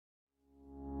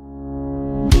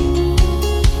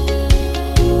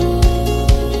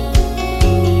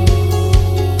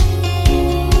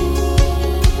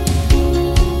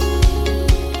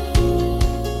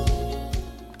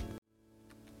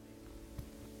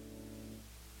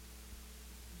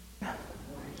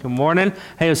Good morning.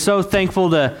 Hey, I'm so thankful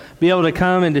to be able to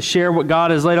come and to share what God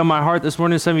has laid on my heart this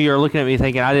morning. Some of you are looking at me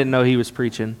thinking, I didn't know he was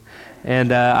preaching.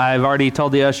 And I've already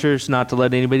told the ushers not to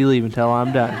let anybody leave until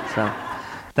I'm done. So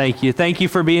thank you. Thank you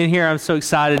for being here. I'm so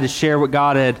excited to share what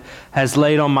God has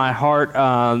laid on my heart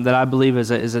that I believe is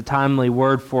a timely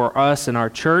word for us in our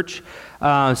church.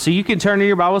 So you can turn in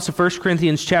your Bibles to 1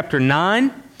 Corinthians chapter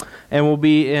 9, and we'll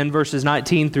be in verses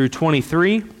 19 through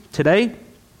 23 today.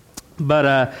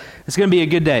 But it's going to be a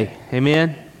good day.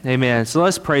 Amen? Amen. So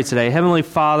let's pray today. Heavenly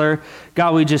Father,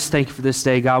 God, we just thank you for this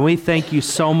day. God, we thank you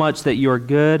so much that you are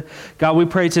good. God, we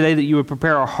pray today that you would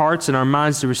prepare our hearts and our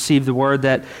minds to receive the word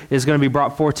that is going to be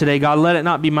brought forth today. God, let it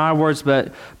not be my words,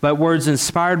 but words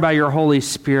inspired by your Holy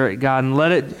Spirit, God. And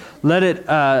let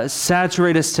it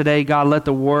saturate us today, God. Let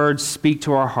the word speak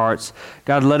to our hearts.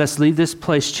 God, let us leave this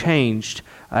place changed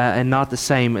and not the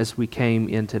same as we came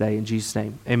in today. In Jesus'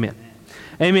 name, amen.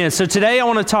 Amen. So today I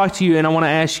want to talk to you and I want to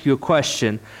ask you a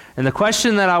question. And the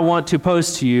question that I want to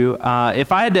pose to you,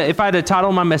 if I had to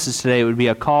title my message today, it would be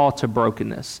a call to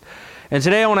brokenness. And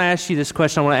today I want to ask you this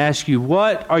question. I want to ask you,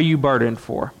 what are you burdened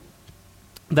for?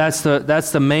 That's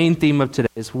the main theme of today,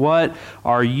 is what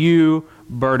are you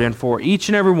burdened for? Each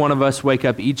and every one of us wake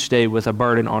up each day with a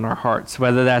burden on our hearts,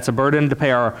 whether that's a burden to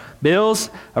pay our bills,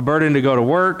 a burden to go to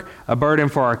work, a burden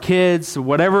for our kids,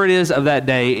 whatever it is of that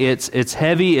day. It's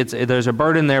heavy, there's a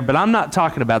burden there, but I'm not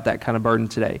talking about that kind of burden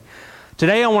today.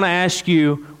 Today I want to ask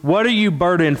you, what are you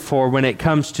burdened for when it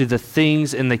comes to the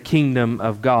things in the kingdom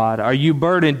of God? Are you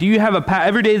burdened? Do you have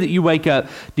every day that you wake up,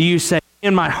 do you say,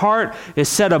 and my heart is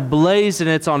set ablaze and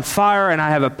it's on fire and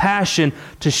I have a passion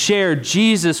to share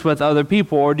Jesus with other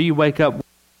people? Or do you wake up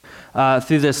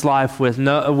through this life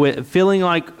with feeling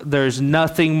like there's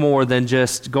nothing more than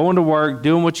just going to work,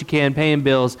 doing what you can, paying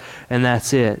bills, and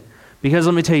that's it? Because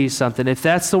let me tell you something, if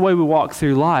that's the way we walk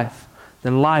through life,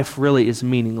 then life really is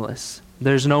meaningless.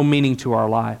 There's no meaning to our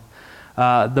life.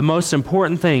 The most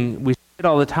important thing we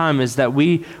all the time is that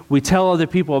we tell other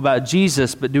people about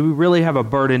Jesus, but do we really have a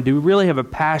burden? Do we really have a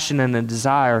passion and a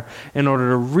desire in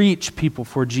order to reach people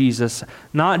for Jesus?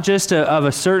 Not just of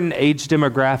a certain age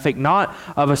demographic, not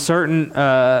of a certain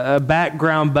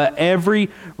background, but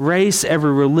every race,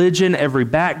 every religion, every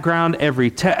background,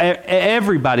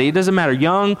 everybody. It doesn't matter,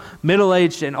 young,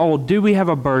 middle-aged, and old. Do we have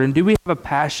a burden? Do we have a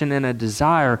passion and a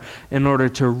desire in order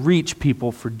to reach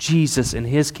people for Jesus and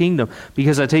His kingdom?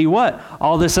 Because I tell you what,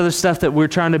 all this other stuff that we're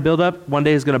trying to build up, one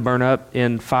day is going to burn up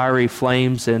in fiery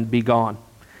flames and be gone.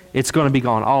 It's going to be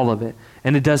gone, all of it.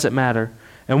 And it doesn't matter.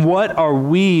 And what are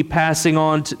we passing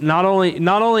on to, not only in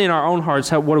our own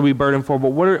hearts, what are we burdened for,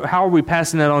 but how are we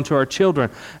passing that on to our children,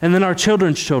 and then our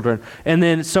children's children, and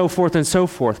then so forth and so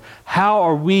forth? How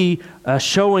are we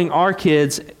showing our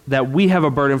kids that we have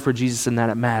a burden for Jesus and that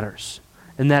it matters?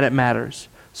 And that it matters.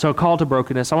 So a call to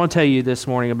brokenness. I want to tell you this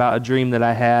morning about a dream that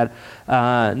I had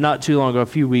not too long ago, a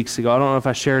few weeks ago. I don't know if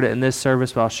I shared it in this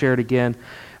service, but I'll share it again.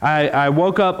 I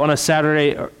woke up on a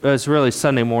Saturday, it was really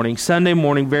Sunday morning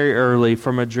very early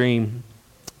from a dream.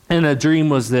 And the dream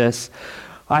was this.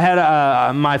 I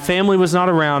had my family was not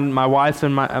around. My wife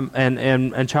and my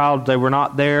and child, they were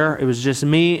not there. It was just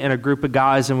me and a group of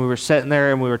guys, and we were sitting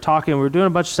there and we were talking. We were doing a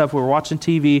bunch of stuff. We were watching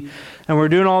TV, and we were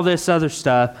doing all this other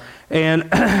stuff.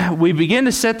 And we began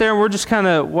to sit there, and we're just kind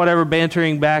of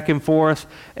bantering back and forth.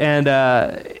 And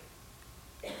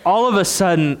all of a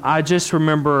sudden, I just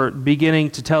remember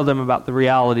beginning to tell them about the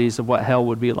realities of what hell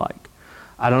would be like.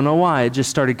 I don't know why. It just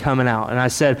started coming out. And I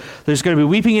said, there's going to be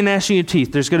weeping and gnashing of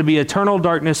teeth. There's going to be eternal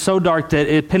darkness, so dark that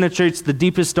it penetrates the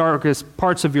deepest, darkest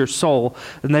parts of your soul,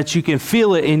 and that you can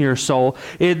feel it in your soul.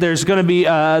 There's going to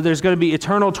be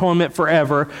eternal torment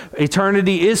forever.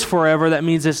 Eternity is forever. That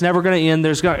means it's never going to end.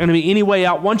 There's not going to be any way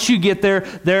out. Once you get there,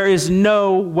 there is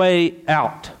no way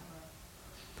out.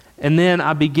 And then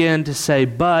I began to say,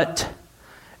 but...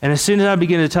 And as soon as I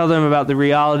began to tell them about the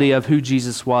reality of who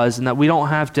Jesus was, and that we don't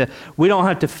have to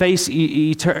face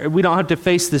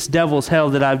this devil's hell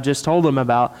that I've just told them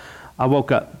about, I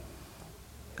woke up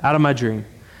out of my dream.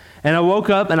 And I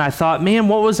woke up and I thought, man,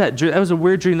 what was that dream? That was a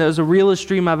weird dream. That was the realest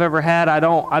dream I've ever had. I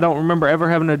don't remember ever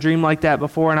having a dream like that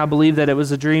before, and I believe that it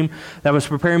was a dream that was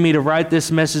preparing me to write this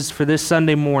message for this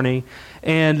Sunday morning.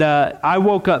 And I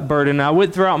woke up burdened. I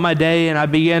went throughout my day and I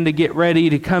began to get ready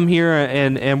to come here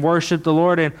and worship the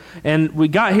Lord. And we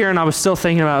got here and I was still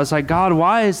thinking about it. I was like, God,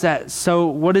 why is that so?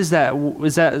 What is that?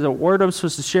 Is that the word I'm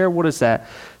supposed to share? What is that?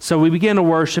 So we began to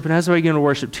worship, and as I began to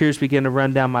worship, tears began to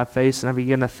run down my face, and I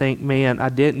began to think, man,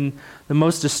 the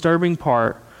most disturbing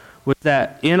part was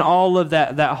that in all of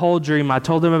that whole dream, I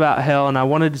told them about hell, and I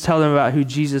wanted to tell them about who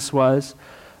Jesus was,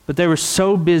 but they were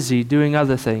so busy doing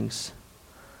other things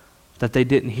that they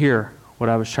didn't hear what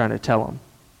I was trying to tell them.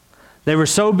 They were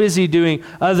so busy doing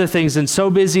other things and so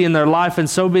busy in their life and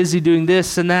so busy doing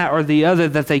this and that or the other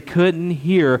that they couldn't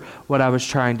hear what I was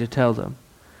trying to tell them.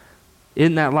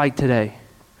 Isn't that like today?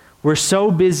 We're so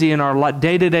busy in our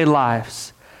day-to-day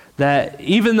lives that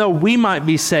even though we might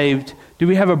be saved, do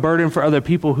we have a burden for other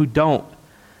people who don't?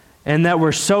 And that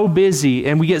we're so busy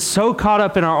and we get so caught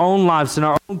up in our own lives and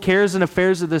our own cares and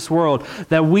affairs of this world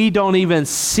that we don't even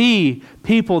see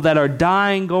people that are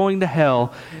dying, going to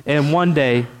hell, and one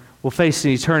day will face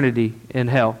an eternity in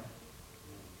hell.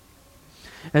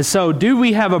 And so, do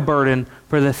we have a burden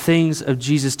for the things of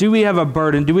Jesus? Do we have a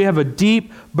burden? Do we have a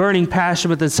deep, burning passion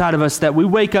within inside of us that we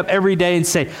wake up every day and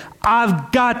say,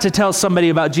 I've got to tell somebody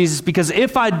about Jesus, because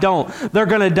if I don't, they're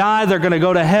going to die, they're going to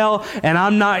go to hell, and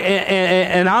I'm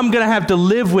going to have to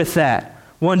live with that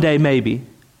one day maybe.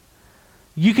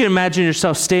 You can imagine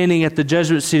yourself standing at the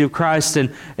judgment seat of Christ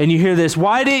and you hear this,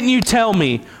 why didn't you tell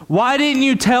me? Why didn't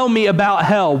you tell me about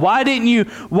hell? Why didn't you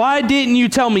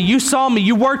tell me? You saw me,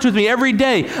 you worked with me every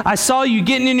day. I saw you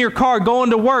getting in your car,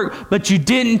 going to work, but you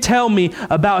didn't tell me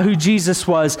about who Jesus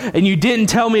was, and you didn't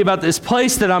tell me about this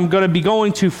place that I'm going to be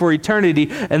going to for eternity,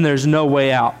 and there's no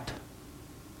way out.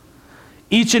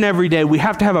 Each and every day, we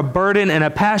have to have a burden and a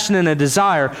passion and a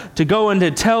desire to go and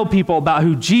to tell people about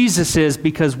who Jesus is,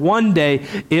 because one day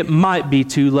it might be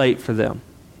too late for them.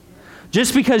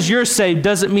 Just because you're saved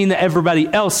doesn't mean that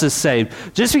everybody else is saved.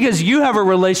 Just because you have a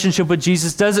relationship with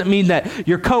Jesus doesn't mean that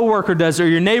your coworker does or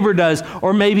your neighbor does,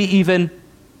 or maybe even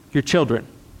your children.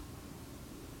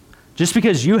 Just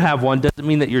because you have one doesn't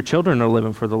mean that your children are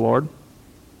living for the Lord.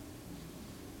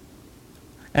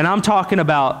 And I'm talking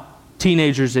about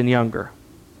teenagers and younger.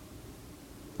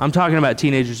 I'm talking about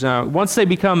teenagers now. Once they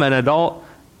become an adult,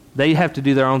 they have to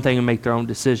do their own thing and make their own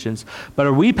decisions. But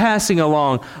are we passing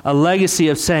along a legacy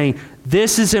of saying,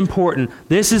 this is important,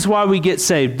 this is why we get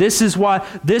saved, this is why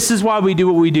we do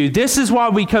what we do, this is why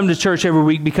we come to church every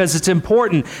week, because it's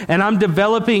important, and I'm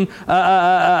developing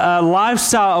a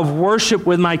lifestyle of worship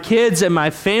with my kids and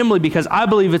my family because I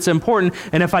believe it's important,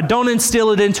 and if I don't instill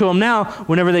it into them now,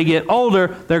 whenever they get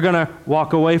older, they're going to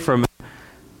walk away from it.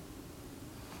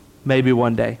 Maybe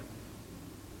one day.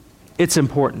 It's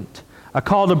important. A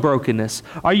call to brokenness.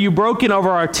 Are you broken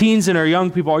over our teens and our young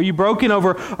people? Are you broken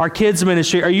over our kids'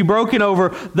 ministry? Are you broken over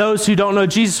those who don't know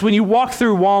Jesus? When you walk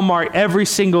through Walmart every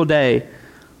single day,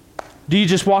 do you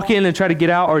just walk in and try to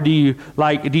get out, or do you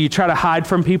try to hide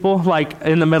from people? Like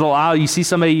in the middle aisle, you see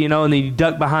somebody, and then you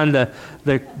duck behind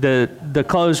the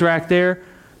clothes rack there?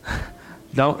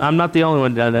 I'm not the only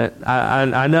one done it.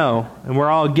 I know, and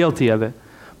we're all guilty of it.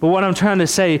 But what I'm trying to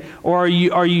say, or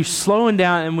are you slowing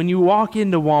down, and when you walk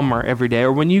into Walmart every day,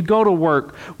 or when you go to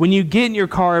work, when you get in your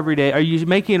car every day, are you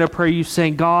making a prayer? You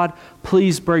saying, God,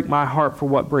 please break my heart for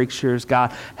what breaks yours,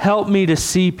 God. Help me to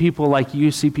see people like you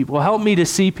see people. Help me to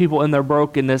see people in their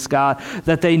brokenness, God,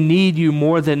 that they need you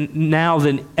more than now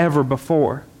than ever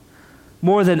before.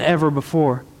 More than ever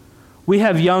before. We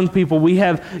have young people, we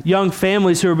have young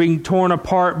families who are being torn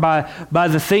apart by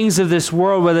the things of this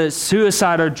world, whether it's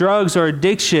suicide or drugs or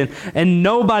addiction, and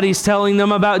nobody's telling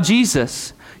them about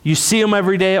Jesus. You see them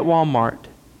every day at Walmart.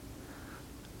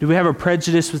 Do we have a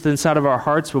prejudice within inside of our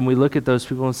hearts when we look at those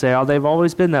people and say, oh, they've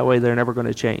always been that way, they're never going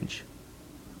to change?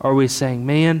 Or are we saying,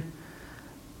 man,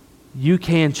 you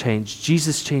can change.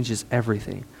 Jesus changes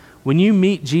everything. When you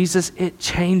meet Jesus, it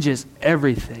changes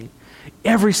everything.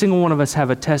 Every single one of us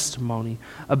have a testimony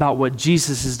about what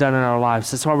Jesus has done in our lives.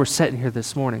 That's why we're sitting here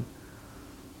this morning.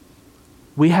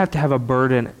 We have to have a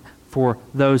burden for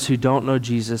those who don't know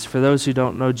Jesus,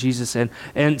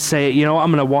 and say,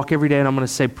 I'm going to walk every day and I'm going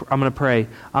to pray.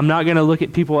 I'm not going to look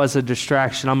at people as a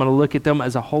distraction. I'm going to look at them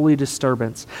as a holy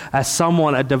disturbance, as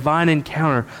someone, a divine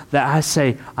encounter that I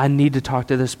say, I need to talk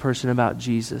to this person about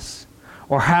Jesus.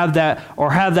 Or have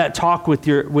that talk with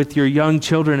your young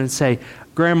children and say,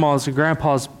 grandmas and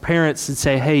grandpas, parents, and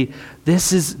say, hey,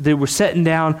 we're sitting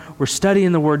down, we're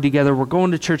studying the Word together, we're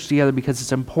going to church together because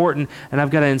it's important, and I've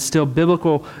got to instill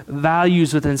biblical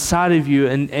values within inside of you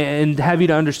and have you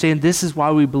to understand this is why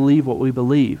we believe what we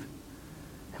believe.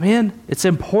 Man, it's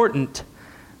important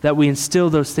that we instill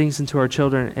those things into our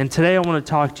children. And today I want to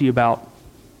talk to you about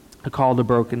a call to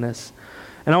brokenness.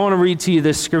 And I want to read to you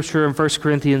this scripture in 1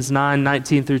 Corinthians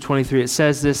 9:19 through 23. It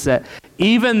says this, that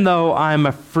even though I'm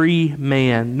a free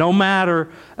man, no matter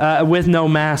with no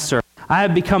master, I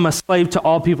have become a slave to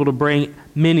all people to bring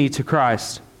many to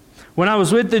Christ. When I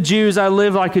was with the Jews, I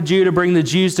lived like a Jew to bring the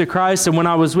Jews to Christ. And when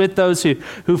I was with those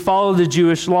who followed the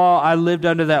Jewish law, I lived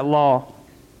under that law.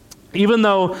 Even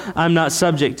though I'm not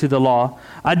subject to the law,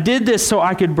 I did this so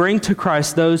I could bring to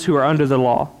Christ those who are under the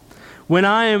law. When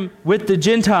I am with the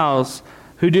Gentiles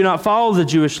who do not follow the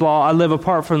Jewish law. I live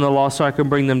apart from the law so I can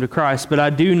bring them to Christ. But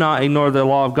I do not ignore the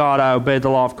law of God. I obey the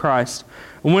law of Christ.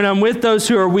 And when I'm with those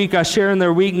who are weak, I share in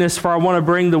their weakness, for I want to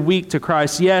bring the weak to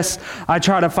Christ. Yes, I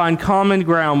try to find common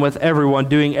ground with everyone,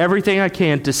 doing everything I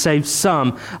can to save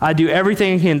some. I do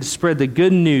everything I can to spread the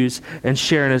good news and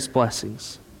share in His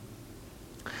blessings.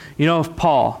 You know, if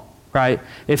Paul, right,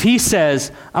 if he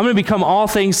says, I'm going to become all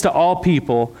things to all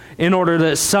people in order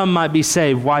that some might be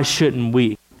saved, why shouldn't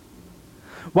we?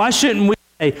 Why shouldn't we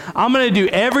say, I'm going to do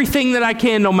everything that I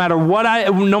can no matter what I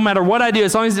do,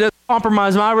 as long as it doesn't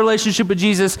compromise my relationship with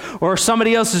Jesus or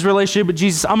somebody else's relationship with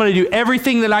Jesus, I'm going to do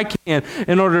everything that I can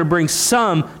in order to bring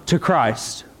some to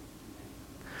Christ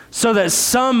so that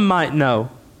some might know.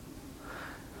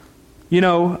 You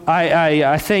know,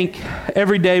 I think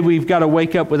every day we've got to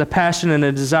wake up with a passion and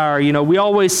a desire. You know, we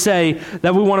always say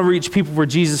that we want to reach people for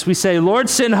Jesus. We say, Lord,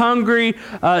 send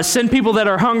people that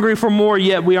are hungry for more,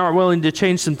 yet we aren't willing to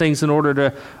change some things in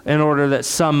order that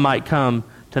some might come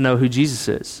to know who Jesus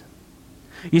is.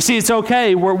 You see, it's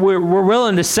okay. We're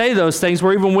willing to say those things.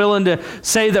 We're even willing to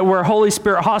say that we're a Holy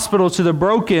Spirit hospital to the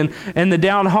broken and the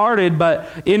downhearted, but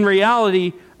in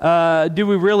reality, do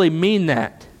we really mean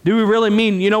that? Do we really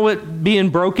mean, you know what being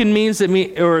broken means?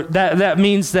 That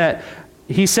means that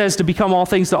He says to become all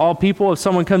things to all people. If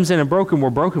someone comes in and broken, we're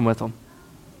broken with them.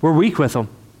 We're weak with them.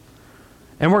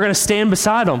 And we're going to stand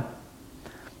beside them.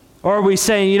 Or are we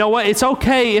saying, you know what, it's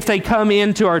okay if they come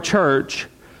into our church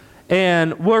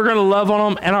and we're going to love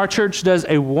on them, and our church does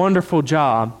a wonderful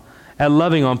job at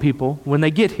loving on people when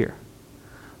they get here.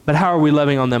 But how are we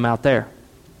loving on them out there?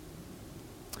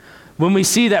 When we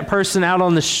see that person out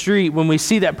on the street, when we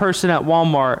see that person at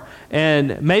Walmart,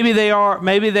 and maybe they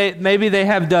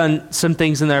have done some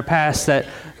things in their past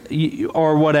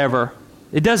or whatever.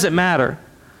 It doesn't matter.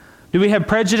 Do we have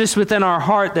prejudice within our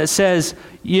heart that says,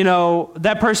 you know,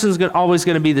 that person's always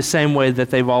going to be the same way that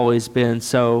they've always been,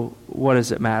 so what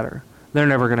does it matter? They're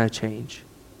never going to change.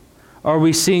 Or are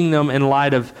we seeing them in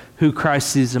light of who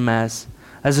Christ sees them as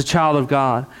a child of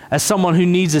God, as someone who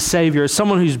needs a Savior, as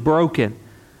someone who's broken?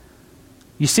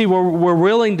 You see, we're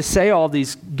willing to say all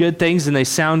these good things, and they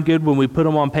sound good when we put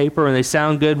them on paper, and they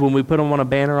sound good when we put them on a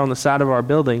banner on the side of our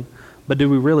building, but do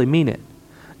we really mean it?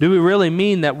 Do we really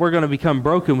mean that we're going to become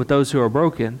broken with those who are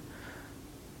broken?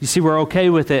 You see, we're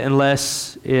okay with it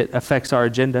unless it affects our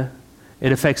agenda.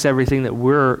 It affects everything that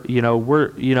we're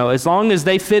as long as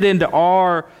they fit into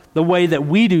the way that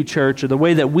we do church or the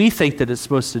way that we think that it's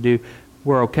supposed to do,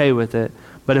 we're okay with it.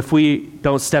 But if we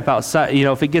don't step outside,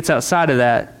 if it gets outside of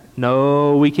that,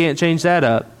 no, we can't change that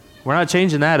up. We're not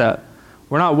changing that up.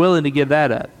 We're not willing to give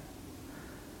that up.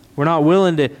 We're not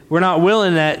willing that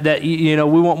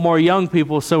we want more young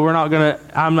people, so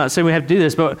I'm not saying we have to do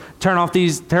this, but turn off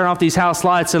these house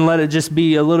lights and let it just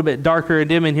be a little bit darker and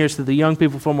dim in here so the young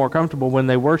people feel more comfortable when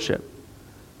they worship.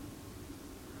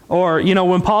 Or,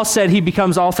 when Paul said he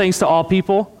becomes all things to all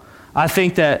people, I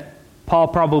think that Paul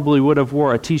probably would have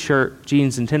wore a t-shirt,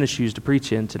 jeans, and tennis shoes to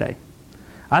preach in today.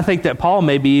 I think that Paul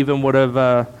maybe even would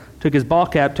have took his ball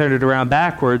cap, turned it around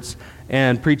backwards,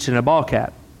 and preached in a ball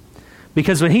cap.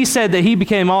 Because when he said that he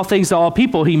became all things to all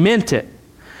people, he meant it.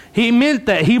 He meant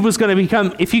that he was going to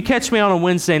become, if you catch me on a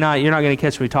Wednesday night, you're not going to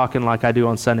catch me talking like I do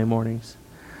on Sunday mornings.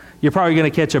 You're probably going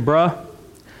to catch a bruh.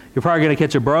 You're probably going to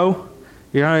catch a bro.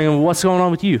 You're going to, what's going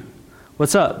on with you?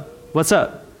 What's up? What's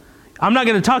up? I'm not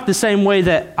going to talk the same way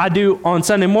that I do on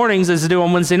Sunday mornings as I do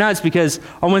on Wednesday nights, because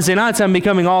on Wednesday nights I'm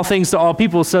becoming all things to all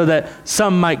people so that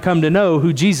some might come to know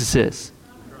who Jesus is.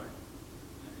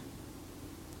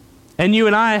 And you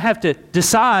and I have to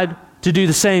decide to do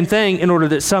the same thing in order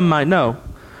that some might know.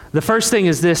 The first thing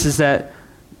is that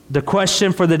the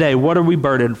question for the day, what are we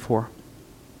burdened for?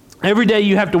 Every day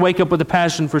you have to wake up with a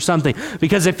passion for something,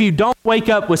 because if you don't wake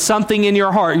up with something in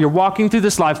your heart, you're walking through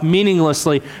this life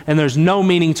meaninglessly, and there's no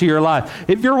meaning to your life.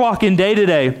 If you're walking day to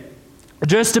day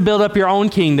just to build up your own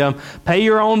kingdom, pay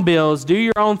your own bills, do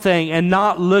your own thing, and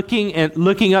not looking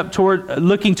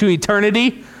to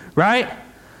eternity, right?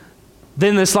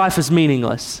 Then this life is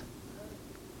meaningless.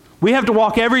 We have to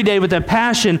walk every day with a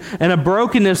passion and a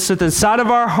brokenness at the side of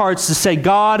our hearts to say,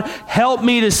 God, help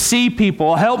me to see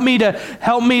people. Help me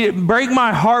to break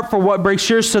my heart for what breaks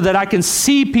yours so that I can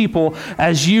see people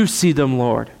as you see them,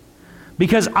 Lord.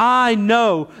 Because I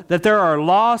know that there are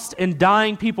lost and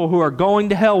dying people who are going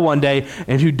to hell one day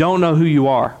and who don't know who you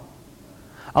are.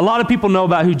 A lot of people know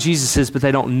about who Jesus is, but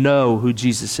they don't know who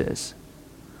Jesus is.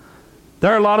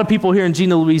 There are a lot of people here in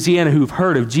Jena, Louisiana who've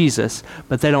heard of Jesus,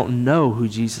 but they don't know who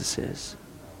Jesus is.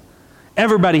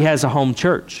 Everybody has a home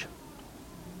church.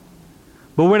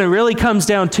 But when it really comes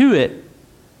down to it,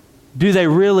 do they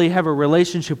really have a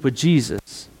relationship with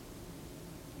Jesus?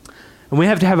 And we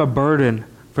have to have a burden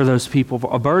for those people,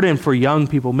 a burden for young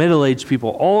people, middle-aged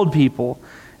people, old people.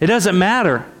 It doesn't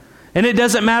matter. And it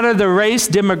doesn't matter the race,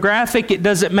 demographic. It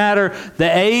doesn't matter the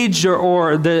age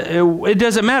it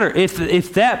doesn't matter.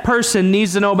 If that person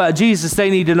needs to know about Jesus, they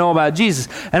need to know about Jesus.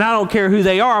 And I don't care who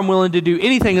they are. I'm willing to do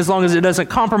anything as long as it doesn't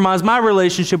compromise my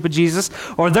relationship with Jesus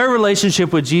or their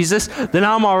relationship with Jesus, then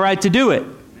I'm all right to do it.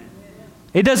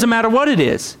 It doesn't matter what it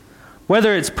is.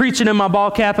 Whether it's preaching in my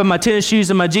ball cap and my tennis shoes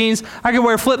and my jeans, I can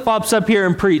wear flip-flops up here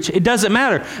and preach. It doesn't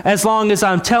matter. As long as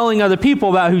I'm telling other people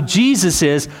about who Jesus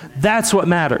is, that's what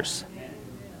matters.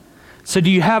 So do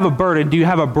you have a burden? Do you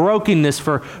have a brokenness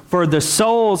for the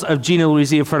souls of Gina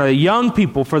Louisiana, for the young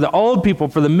people, for the old people,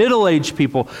 for the middle-aged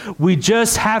people? We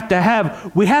just have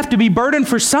to be burdened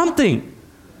for something.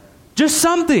 Just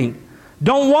something.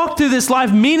 Don't walk through this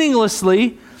life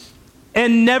meaninglessly.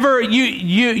 And never,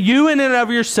 you in and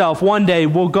of yourself one day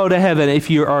will go to heaven if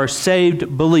you are a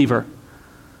saved believer.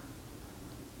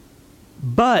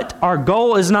 But our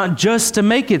goal is not just to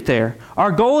make it there.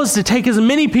 Our goal is to take as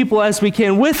many people as we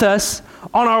can with us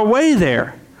on our way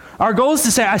there. Our goal is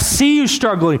to say, I see you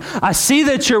struggling. I see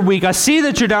that you're weak. I see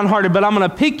that you're downhearted, but I'm going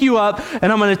to pick you up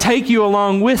and I'm going to take you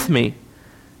along with me.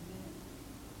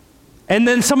 And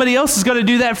then somebody else is going to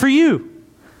do that for you.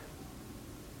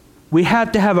 We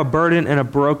have to have a burden and a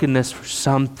brokenness for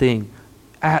something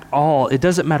at all. It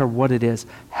doesn't matter what it is.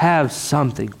 Have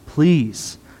something.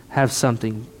 Please have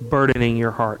something burdening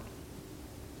your heart.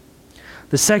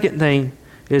 The second thing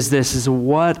is this, is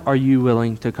what are you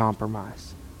willing to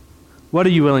compromise? What are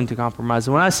you willing to compromise?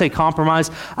 And when I say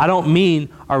compromise, I don't mean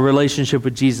our relationship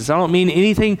with Jesus. I don't mean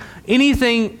anything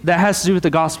that has to do with the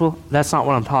gospel. That's not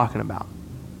what I'm talking about.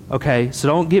 Okay? So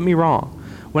don't get me wrong.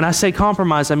 When I say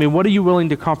compromise, I mean, what are you willing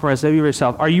to compromise of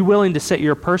yourself? Are you willing to set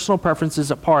your personal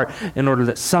preferences apart in order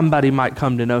that somebody might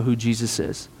come to know who Jesus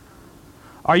is?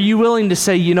 Are you willing to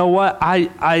say, you know what,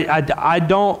 I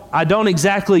don't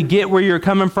exactly get where you're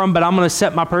coming from, but I'm going to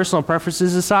set my personal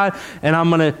preferences aside, and I'm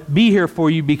going to be here for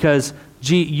you because,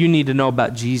 you need to know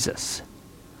about Jesus.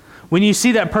 When you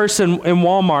see that person in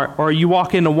Walmart, or you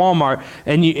walk into Walmart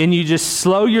and you just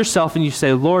slow yourself and you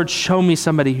say, Lord, show me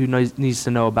somebody who needs to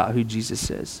know about who Jesus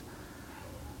is.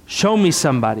 Show me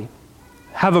somebody.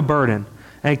 Have a burden.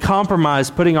 And compromise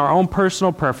putting our own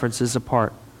personal preferences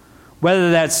apart.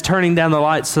 Whether that's turning down the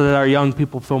lights so that our young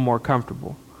people feel more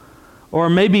comfortable. Or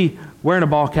maybe wearing a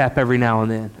ball cap every now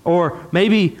and then. Or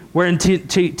maybe wearing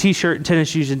t-shirt and tennis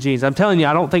shoes and jeans. I'm telling you,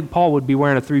 I don't think Paul would be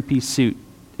wearing a three-piece suit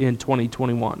in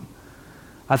 2021.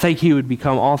 I think he would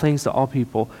become all things to all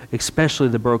people, especially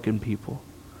the broken people.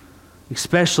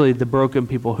 Especially the broken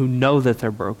people who know that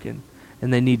they're broken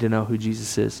and they need to know who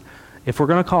Jesus is. If we're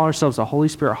going to call ourselves a Holy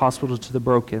Spirit hospital to the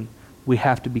broken, we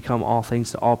have to become all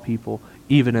things to all people,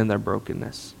 even in their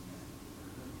brokenness.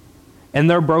 And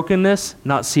their brokenness,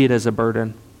 not see it as a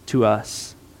burden to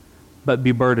us, but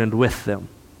be burdened with them.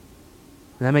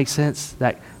 Does that make sense?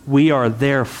 That we are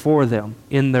there for them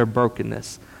in their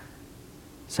brokenness.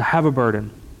 So have a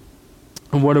burden.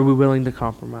 And what are we willing to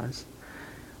compromise?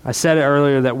 I said it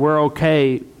earlier that we're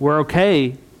okay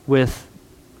with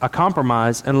a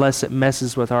compromise unless it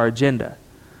messes with our agenda.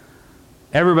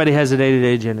 Everybody has a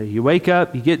day-to-day agenda. You wake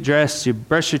up, you get dressed, you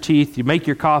brush your teeth, you make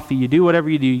your coffee, you do whatever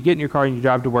you do, you get in your car and you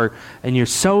drive to work, and you're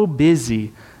so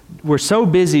busy. We're so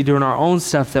busy doing our own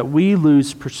stuff that we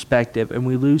lose perspective and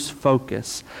we lose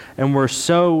focus. And we're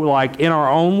so in our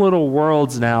own little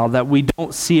worlds now that we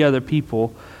don't see other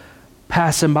people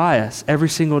passing by us every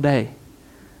single day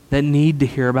that need to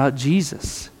hear about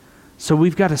Jesus. So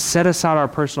we've got to set aside our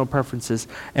personal preferences.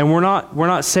 And we're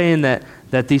not saying that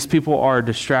these people are a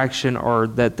distraction or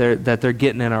that they're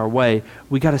getting in our way.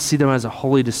 We got to see them as a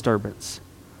holy disturbance.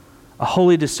 A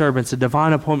holy disturbance, a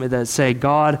divine appointment that say,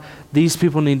 God, these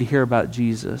people need to hear about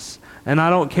Jesus. And I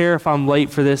don't care if I'm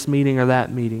late for this meeting or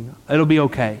that meeting. It'll be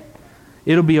okay.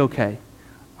 It'll be okay.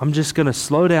 I'm just going to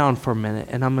slow down for a minute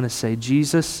and I'm going to say,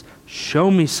 Jesus, show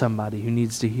me somebody who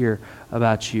needs to hear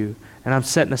about you. And I'm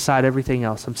setting aside everything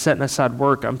else. I'm setting aside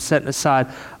work. I'm setting aside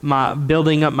my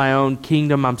building up my own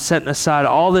kingdom. I'm setting aside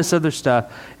all this other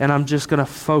stuff. And I'm just going to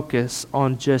focus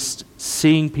on just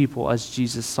seeing people as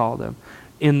Jesus saw them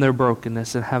in their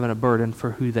brokenness and having a burden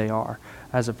for who they are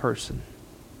as a person.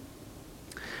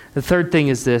 The third thing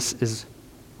is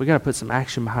we got to put some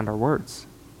action behind our words.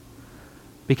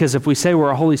 Because if we say we're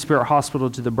a Holy Spirit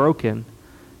hospital to the broken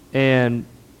and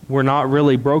we're not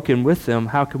really broken with them,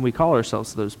 how can we call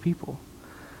ourselves those people?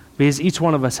 Because each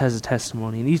one of us has a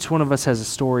testimony, and each one of us has a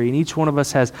story, and each one of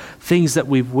us has things that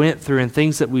we've went through and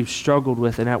things that we've struggled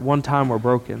with, and at one time we're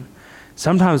broken.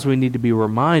 Sometimes we need to be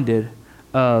reminded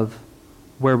of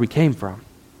where we came from.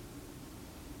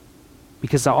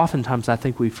 Because oftentimes I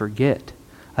think we forget.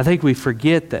 I think we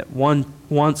forget that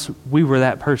once we were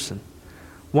that person.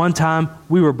 One time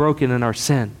we were broken in our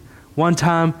sin. One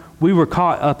time we were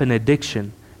caught up in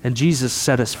addiction, and Jesus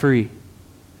set us free.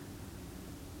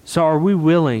 So are we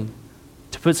willing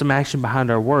to put some action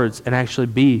behind our words and actually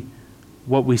be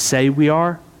what we say we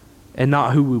are and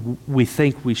not who we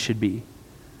think we should be?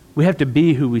 We have to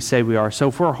be who we say we are.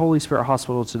 So for a Holy Spirit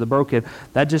hospital to the broken,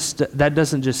 that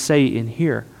doesn't just say in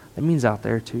here. That means out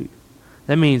there too.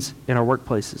 That means in our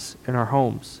workplaces, in our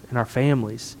homes, in our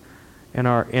families, in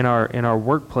our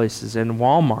workplaces, in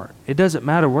Walmart. It doesn't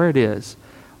matter where it is.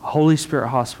 A Holy Spirit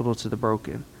hospital to the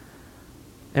broken.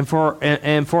 And for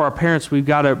our parents, we've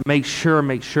got to make sure.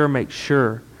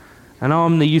 I know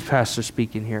I'm the youth pastor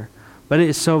speaking here, but it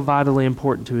is so vitally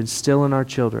important to instill in our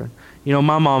children. You know,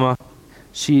 my mama,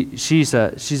 she's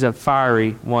a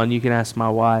fiery one. You can ask my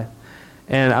wife.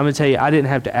 And I'm going to tell you, I didn't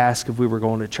have to ask if we were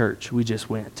going to church. We just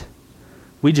went.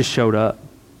 We just showed up.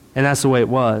 And that's the way it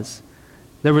was.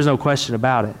 There was no question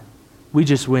about it. We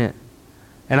just went.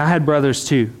 And I had brothers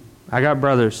too. I got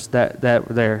brothers that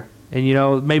were there. And you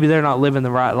know, maybe they're not living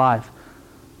the right life.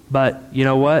 But you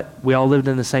know what? We all lived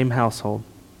in the same household.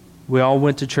 We all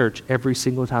went to church every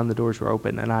single time the doors were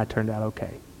open, and I turned out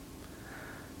okay.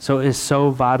 So it's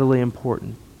so vitally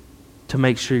important to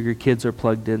make sure your kids are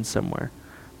plugged in somewhere.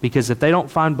 Because if they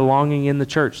don't find belonging in the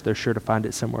church, they're sure to find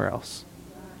it somewhere else.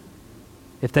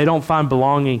 If they don't find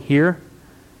belonging here,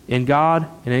 in God,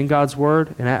 and in God's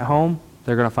Word, and at home,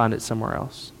 they're going to find it somewhere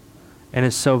else. And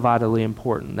it's so vitally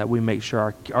important that we make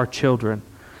sure our children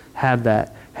have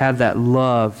that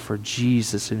love for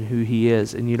Jesus and who He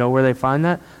is. And you know where they find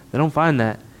that? They don't find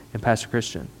that in Pastor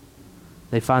Christian.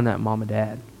 They find that in Mom and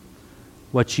Dad.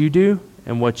 What you do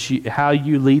and how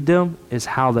you lead them is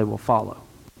how they will follow.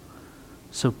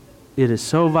 So it is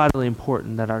so vitally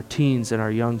important that our teens and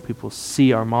our young people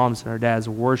see our moms and our dads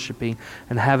worshiping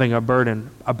and having a burden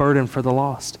for the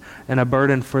lost and a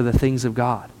burden for the things of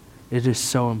God. It is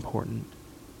so important.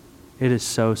 It is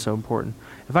so, so important.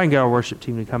 If I can get our worship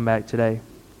team to come back today.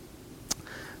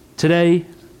 Today,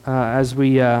 as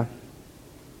we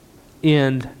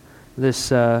end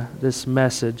this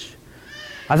message,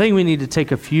 I think we need to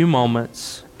take a few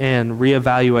moments and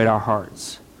reevaluate our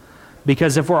hearts.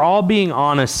 Because if we're all being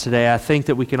honest today, I think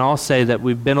that we can all say that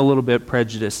we've been a little bit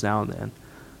prejudiced now and then.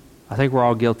 I think we're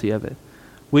all guilty of it.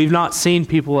 We've not seen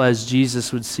people as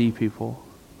Jesus would see people.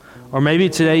 Or maybe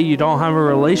today you don't have a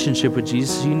relationship with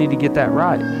Jesus. You need to get that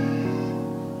right.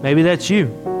 Maybe that's you.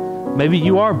 Maybe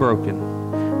you are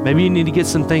broken. Maybe you need to get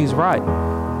some things right.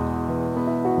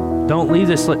 Don't leave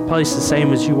this place the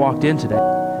same as you walked in today.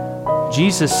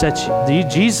 Jesus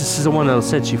is the one that will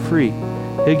set you free.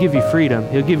 He'll give you freedom.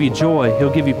 He'll give you joy.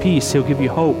 He'll give you peace. He'll give you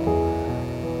hope.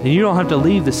 And you don't have to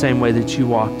leave the same way that you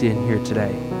walked in here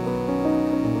today.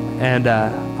 And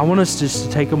I want us just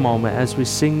to take a moment as we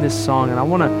sing this song, and I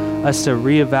want us to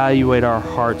reevaluate our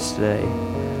hearts today.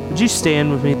 Would you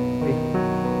stand with me?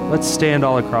 Let's stand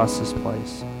all across this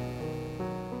place.